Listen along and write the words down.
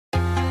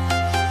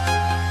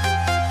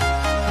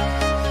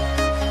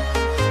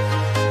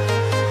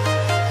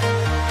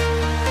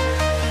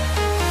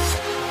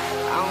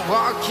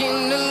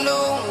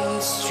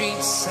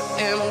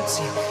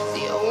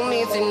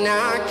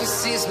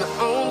sees my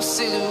own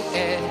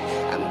silhouette.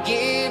 I'm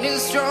getting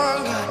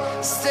stronger,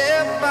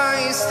 step by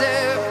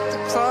step. The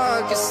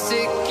clock is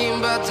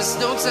ticking, but there's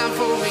no time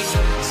for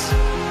regrets.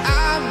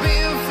 I've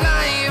been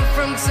flying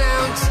from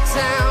town to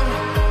town,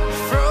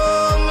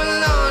 from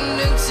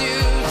London to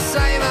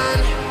Taiwan.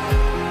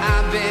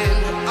 I've been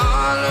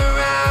all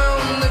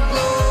around the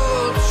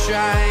globe,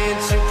 trying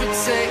to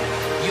protect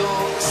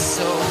your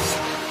soul.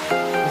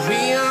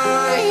 We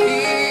are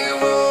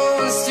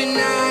heroes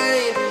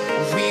tonight.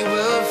 We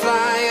will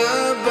fly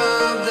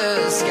above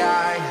the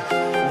sky.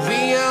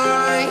 We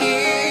are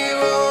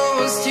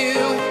heroes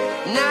tonight.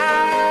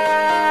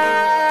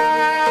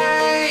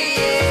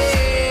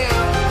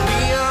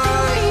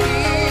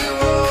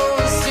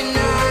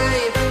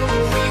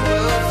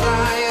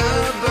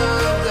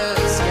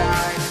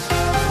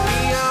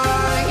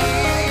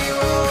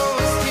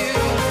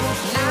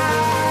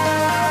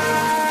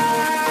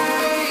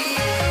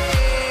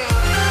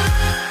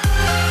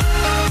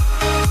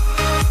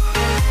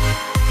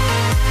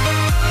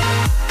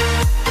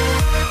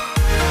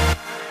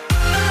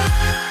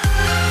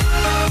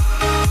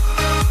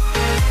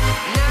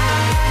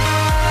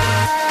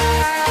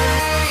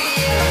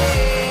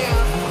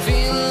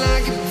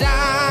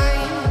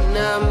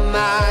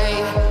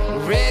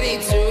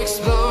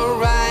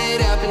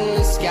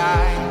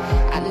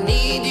 I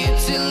need you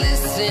to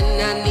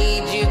listen.